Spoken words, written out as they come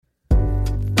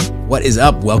What is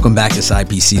up? Welcome back to Side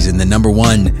Piece Season, the number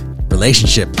one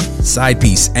relationship, side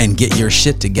piece, and get your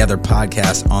shit together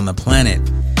podcast on the planet.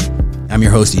 I'm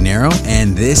your host, Dinero,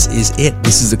 and this is it.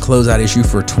 This is the closeout issue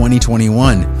for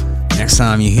 2021. Next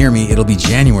time you hear me, it'll be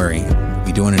January. We'll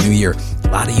be doing a new year. A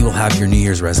lot of you will have your New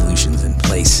Year's resolutions in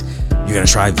place. You're going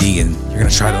to try vegan. You're going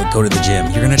to try to go to the gym.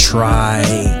 You're going to try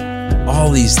all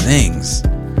these things.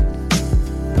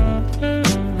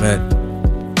 But,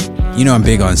 you know, I'm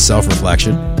big on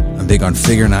self-reflection. I'm big on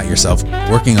figuring out yourself,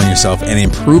 working on yourself, and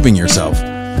improving yourself.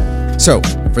 So,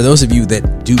 for those of you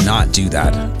that do not do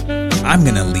that, I'm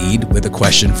going to lead with a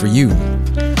question for you.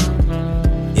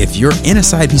 If you're in a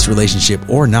side piece relationship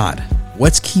or not,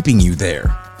 what's keeping you there?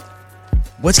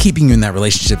 What's keeping you in that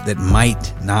relationship that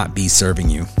might not be serving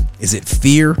you? Is it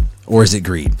fear or is it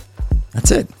greed?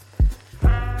 That's it.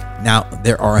 Now,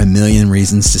 there are a million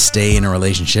reasons to stay in a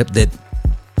relationship that,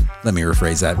 let me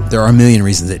rephrase that. There are a million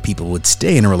reasons that people would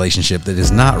stay in a relationship that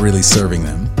is not really serving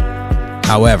them.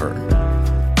 However,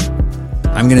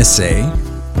 I'm going to say,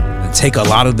 take a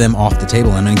lot of them off the table.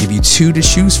 I'm going to give you two to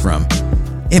choose from.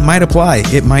 It might apply,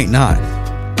 it might not.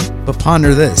 But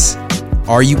ponder this.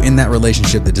 Are you in that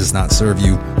relationship that does not serve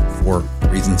you for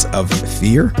reasons of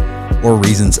fear or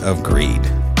reasons of greed?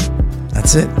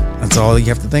 That's it. That's all you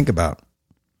have to think about.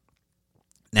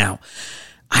 Now,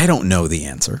 I don't know the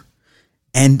answer,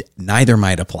 and neither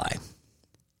might apply.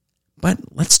 But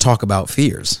let's talk about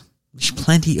fears. There's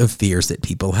plenty of fears that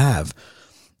people have.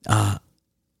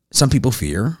 Some people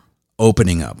fear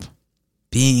opening up,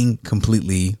 being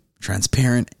completely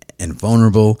transparent and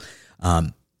vulnerable.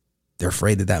 They're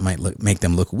afraid that might make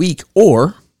them look weak,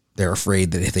 or they're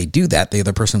afraid that if they do that, the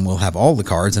other person will have all the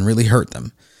cards and really hurt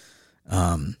them.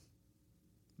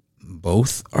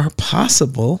 Both are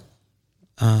possible.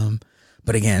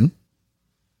 But again,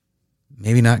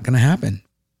 maybe not going to happen.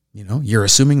 You know, you're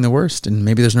assuming the worst, and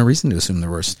maybe there's no reason to assume the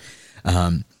worst.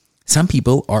 Some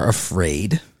people are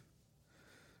afraid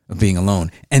of being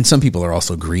alone, and some people are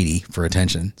also greedy for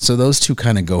attention. So those two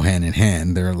kind of go hand in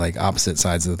hand. They're like opposite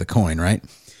sides of the coin, right?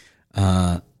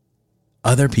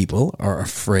 Other people are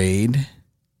afraid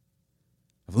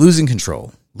of losing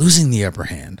control, losing the upper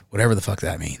hand, whatever the fuck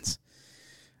that means.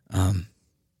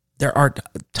 There are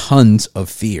tons of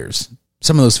fears.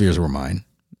 Some of those fears were mine,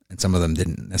 and some of them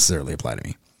didn't necessarily apply to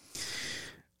me.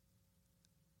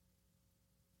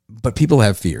 But people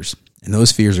have fears, and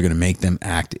those fears are going to make them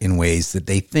act in ways that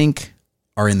they think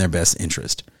are in their best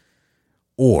interest,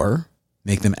 or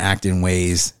make them act in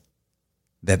ways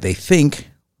that they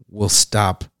think will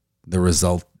stop the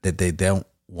result that they don't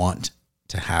want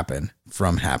to happen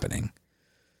from happening.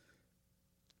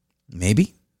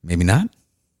 Maybe, maybe not.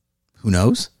 Who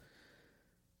knows?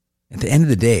 At the end of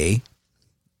the day,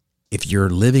 if you're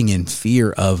living in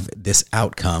fear of this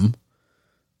outcome,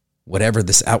 whatever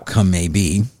this outcome may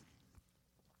be,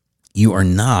 you are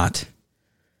not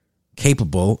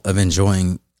capable of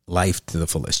enjoying life to the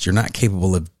fullest. You're not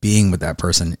capable of being with that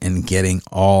person and getting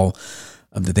all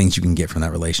of the things you can get from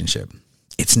that relationship.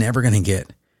 It's never going to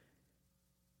get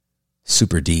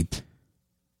super deep.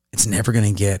 It's never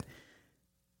going to get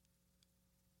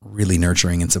really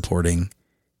nurturing and supporting.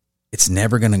 It's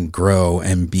never going to grow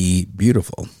and be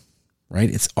beautiful, right?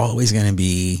 It's always going to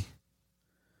be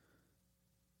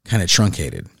kind of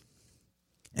truncated.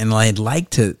 And I'd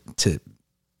like to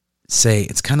say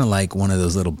it's kind of like one of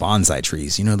those little bonsai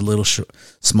trees. You know, the little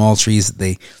small trees that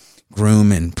they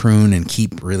groom and prune and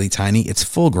keep really tiny. It's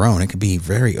full grown. It could be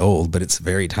very old, but it's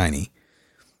very tiny.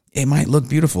 It might look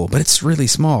beautiful, but it's really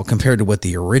small compared to what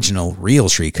the original real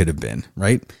tree could have been,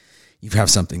 right? You have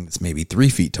something that's maybe 3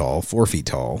 feet tall, 4 feet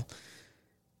tall,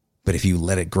 but if you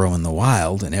let it grow in the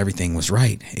wild and everything was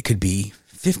right, it could be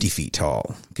 50 feet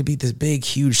tall. It could be this big,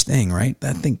 huge thing, right?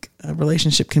 I think a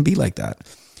relationship can be like that.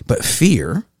 But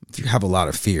fear, if you have a lot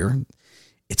of fear,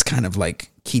 it's kind of like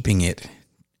keeping it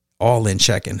all in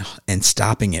check and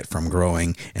stopping it from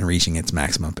growing and reaching its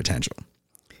maximum potential.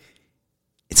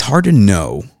 It's hard to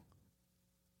know,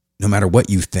 no matter what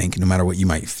you think, no matter what you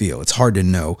might feel, it's hard to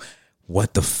know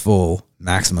what the full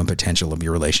maximum potential of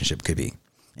your relationship could be.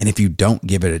 And if you don't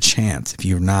give it a chance, if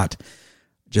you're not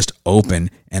just open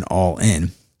and all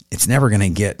in, it's never going to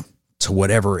get to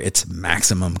whatever its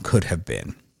maximum could have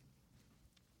been.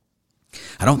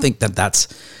 I don't think that that's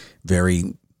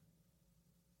very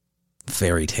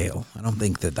fairy tale. I don't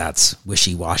think that that's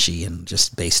wishy-washy and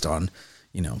just based on,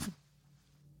 you know,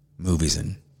 movies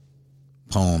and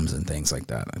poems and things like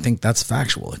that. I think that's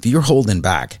factual. If you're holding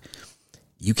back,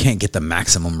 you can't get the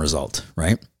maximum result,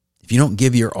 right? If you don't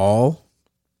give your all,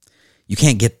 you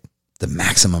can't get the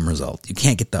maximum result. You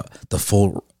can't get the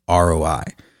full ROI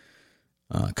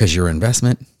because your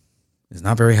investment is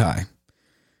not very high.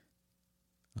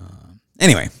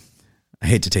 Anyway, I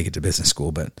hate to take it to business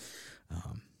school, but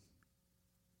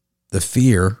the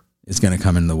fear is going to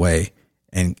come in the way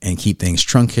and keep things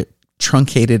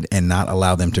truncated and not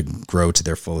allow them to grow to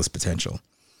their fullest potential.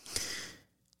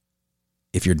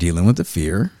 If you're dealing with the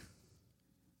fear,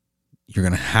 you're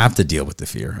going to have to deal with the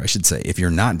fear. I should say, if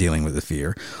you're not dealing with the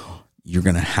fear, you're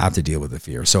going to have to deal with the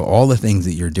fear. So all the things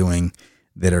that you're doing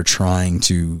that are trying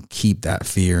to keep that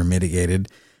fear mitigated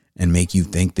and make you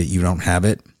think that you don't have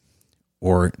it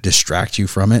or distract you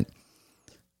from it,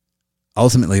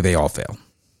 ultimately they all fail.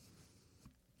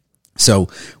 So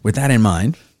with that in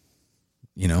mind,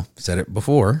 said it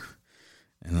before,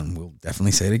 and we'll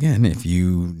definitely say it again. If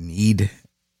you need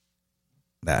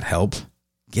that help,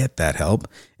 get that help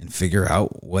and figure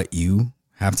out what you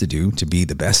have to do to be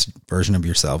the best version of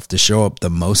yourself, to show up the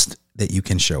most that you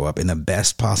can show up in the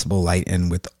best possible light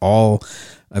and with all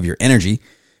of your energy.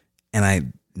 And I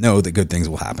know that good things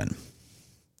will happen.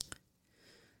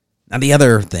 Now, the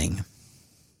other thing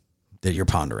that you're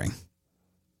pondering,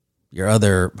 your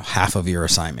other half of your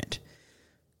assignment,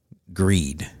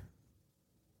 greed.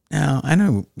 Now, I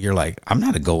know you're like, I'm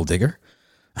not a gold digger.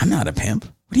 I'm not a pimp.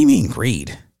 What do you mean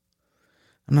greed?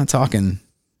 I'm not talking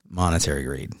monetary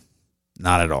greed.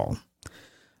 Not at all.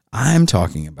 I'm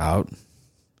talking about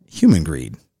human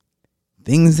greed.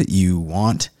 Things that you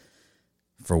want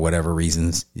for whatever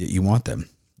reasons you want them.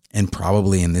 And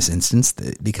probably in this instance,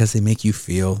 because they make you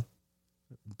feel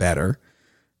better.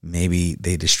 Maybe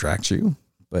they distract you,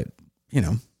 but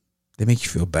they make you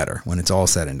feel better when it's all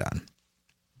said and done.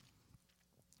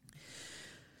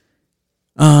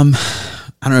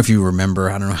 I don't know if you remember,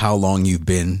 I don't know how long you've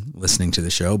been listening to the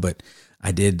show, but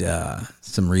I did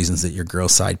some reasons that your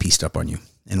girl's side pieced up on you.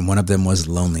 And one of them was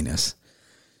loneliness.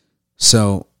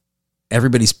 So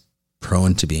everybody's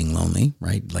prone to being lonely,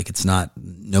 right? Like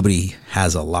nobody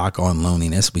has a lock on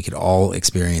loneliness. We could all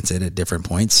experience it at different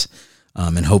points.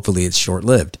 And hopefully it's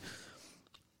short-lived.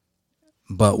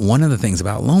 But one of the things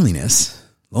about loneliness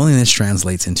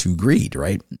translates into greed,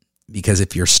 right? Because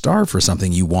if you're starved for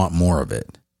something, you want more of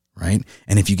it, right?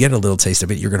 And if you get a little taste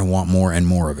of it, you're going to want more and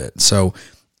more of it. So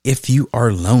if you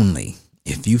are lonely,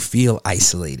 if you feel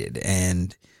isolated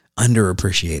and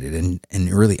underappreciated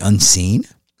and really unseen,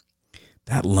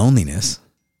 that loneliness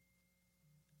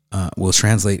will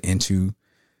translate into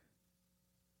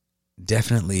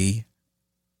definitely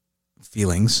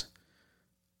feelings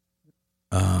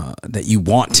that you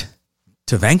want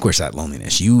to vanquish that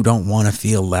loneliness. You don't want to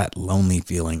feel that lonely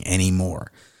feeling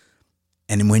anymore.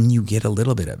 And when you get a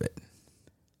little bit of it,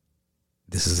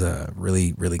 this is a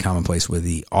really, really commonplace with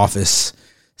the office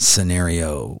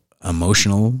scenario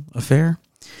emotional affair.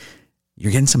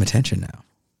 You're getting some attention now.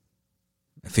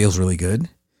 It feels really good.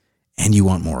 And you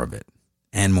want more of it.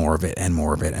 And more of it, and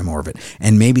more of it, and more of it.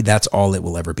 And maybe that's all it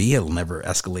will ever be. It'll never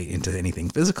escalate into anything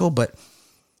physical, but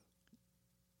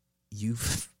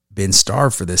you've been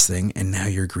starved for this thing, and now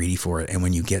you're greedy for it. And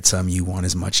when you get some, you want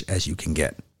as much as you can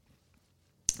get.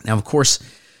 Now, of course,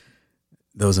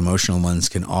 those emotional ones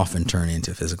can often turn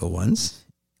into physical ones,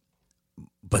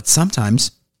 but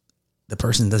sometimes the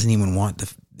person doesn't even want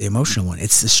the emotional one.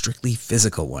 It's the strictly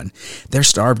physical one. They're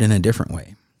starved in a different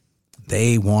way.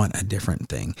 They want a different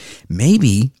thing.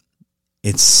 Maybe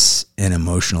it's an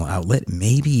emotional outlet.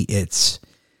 Maybe it's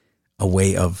a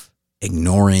way of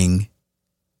ignoring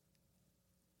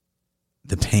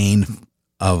the pain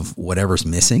of whatever's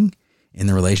missing in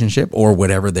the relationship or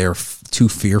whatever they're too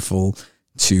fearful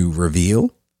to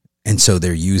reveal. And so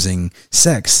they're using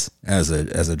sex as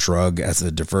a drug, as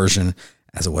a diversion,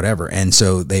 as a whatever. And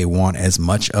so they want as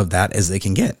much of that as they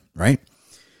can get, right?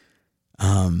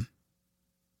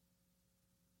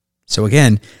 So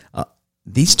again,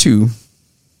 these two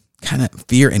kind of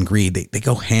fear and greed, they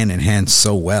go hand in hand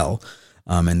so well,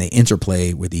 and they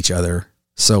interplay with each other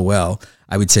so well.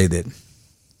 I would say that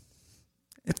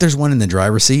if there's one in the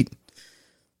driver's seat,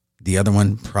 the other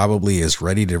one probably is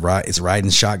ready to ride, is riding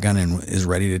shotgun and is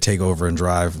ready to take over and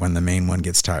drive when the main one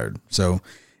gets tired. So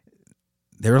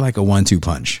they're like a 1-2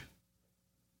 punch,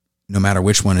 no matter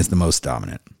which one is the most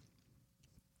dominant.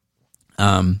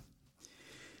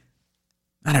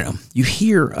 I don't know. You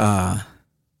hear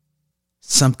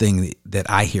something that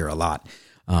I hear a lot.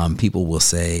 People will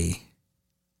say,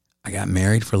 I got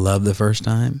married for love the first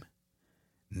time.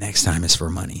 Next time is for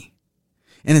money.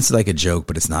 And it's like a joke,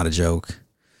 but it's not a joke.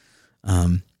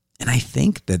 And I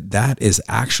think that is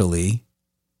actually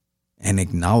an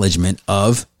acknowledgement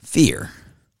of fear.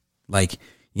 Like,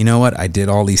 you know what? I did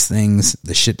all these things.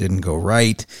 The shit didn't go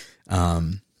right.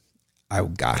 I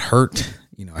got hurt.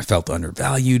 I felt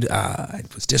undervalued. I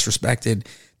was disrespected.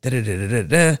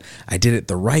 I did it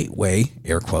the right way,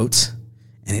 air quotes,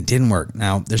 and it didn't work.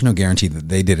 Now, there's no guarantee that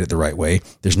they did it the right way.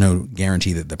 There's no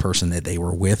guarantee that the person that they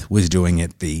were with was doing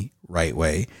it the right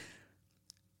way.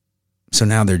 So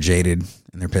now they're jaded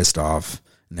and they're pissed off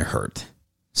and they're hurt.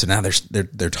 So now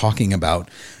they're talking about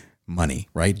money,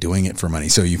 right? Doing it for money.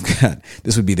 So you've got,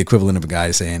 this would be the equivalent of a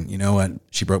guy saying, you know what?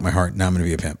 She broke my heart. Now I'm going to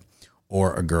be a pimp.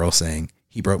 Or a girl saying,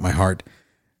 he broke my heart.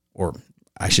 Or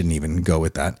I shouldn't even go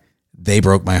with that. They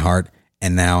broke my heart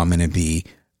and now I'm going to be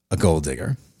a gold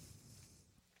digger.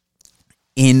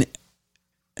 In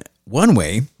one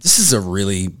way, this is a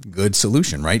really good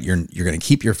solution, right? You're going to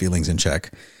keep your feelings in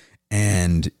check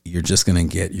and you're just going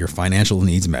to get your financial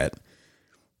needs met.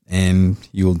 And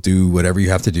you'll do whatever you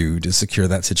have to do to secure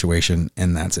that situation,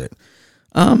 and that's it.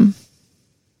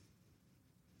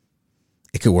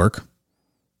 It could work.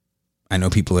 I know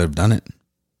people that have done it.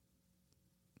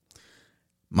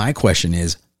 My question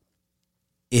is,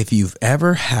 if you've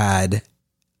ever had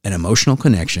an emotional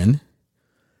connection,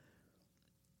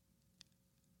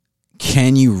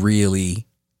 can you really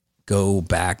go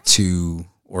back to,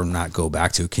 or not go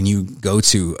back to, can you go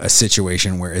to a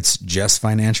situation where it's just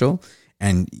financial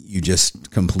and you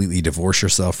just completely divorce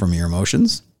yourself from your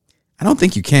emotions? I don't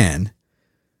think you can.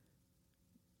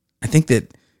 I think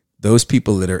that those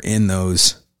people that are in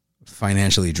those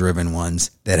financially driven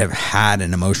ones that have had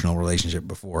an emotional relationship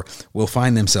before will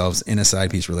find themselves in a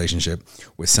side piece relationship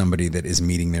with somebody that is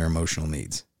meeting their emotional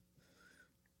needs.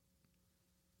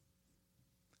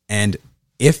 And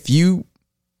if you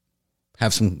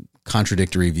have some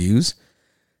contradictory views,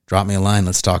 drop me a line.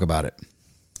 Let's talk about it.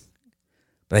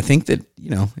 But I think that,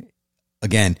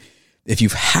 again, if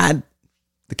you've had,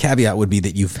 the caveat would be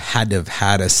that you've had to have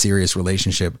had a serious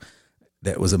relationship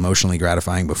that was emotionally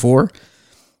gratifying before.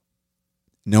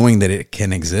 Knowing that it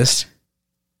can exist,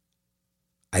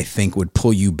 I think would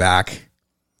pull you back.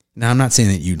 Now, I'm not saying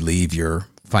that you'd leave your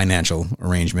financial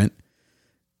arrangement,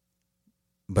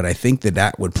 but I think that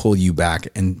that would pull you back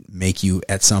and make you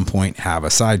at some point have a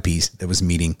side piece that was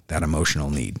meeting that emotional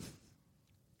need.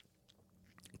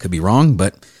 Could be wrong,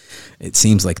 but it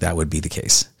seems like that would be the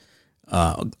case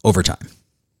over time.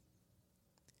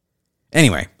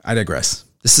 Anyway, I digress.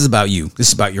 This is about you. This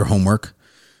is about your homework.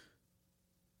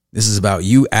 This is about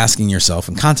you asking yourself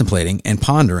and contemplating and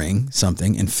pondering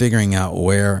something and figuring out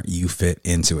where you fit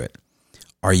into it.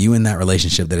 Are you in that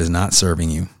relationship that is not serving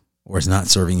you, or is not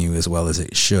serving you as well as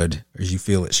it should, or as you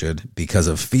feel it should, because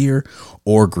of fear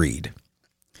or greed?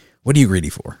 What are you greedy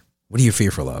for? What are you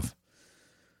fearful of?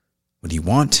 What do you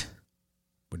want?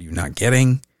 What are you not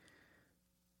getting?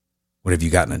 What have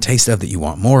you gotten a taste of that you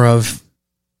want more of?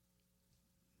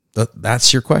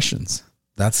 That's your questions.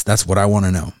 That's what I want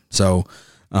to know. So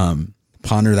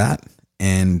ponder that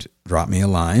and drop me a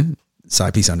line,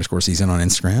 sidepiece_season on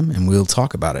Instagram, and we'll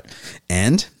talk about it.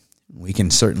 And we can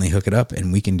certainly hook it up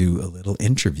and we can do a little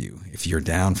interview if you're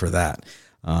down for that.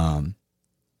 I'd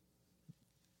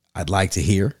like to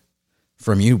hear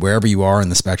from you wherever you are in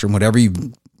the spectrum, whatever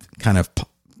you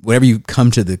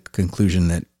come to the conclusion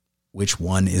that which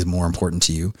one is more important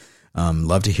to you.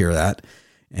 Love to hear that.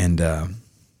 And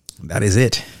that is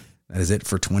it. That is it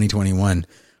for 2021.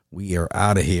 We are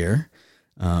out of here.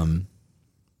 You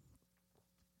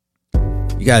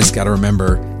guys got to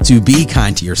remember to be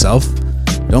kind to yourself.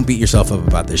 Don't beat yourself up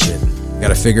about this shit. You got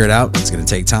to figure it out. It's going to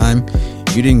take time.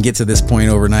 You didn't get to this point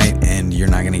overnight, and you're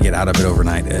not going to get out of it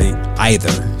overnight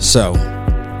either. So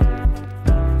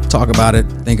talk about it.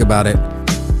 Think about it.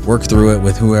 Work through it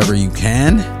with whoever you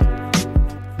can.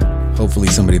 Hopefully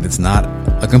somebody that's not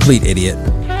a complete idiot.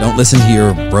 Don't listen to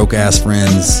your broke ass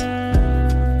friends,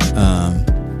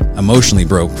 emotionally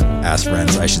broke ass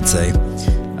friends, I should say,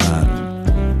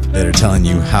 that are telling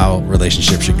you how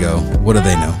relationships should go. What do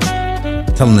they know?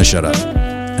 Tell them to shut up.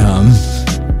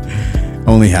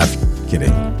 Only half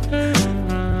kidding.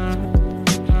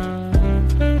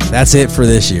 That's it for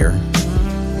this year.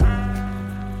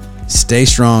 Stay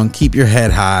strong. Keep your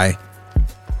head high.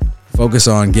 Focus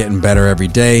on getting better every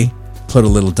day. Put a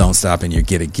little don't stop in your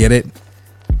get it.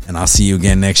 And I'll see you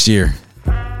again next year.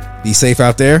 Be safe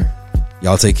out there.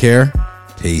 Y'all take care.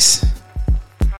 Peace.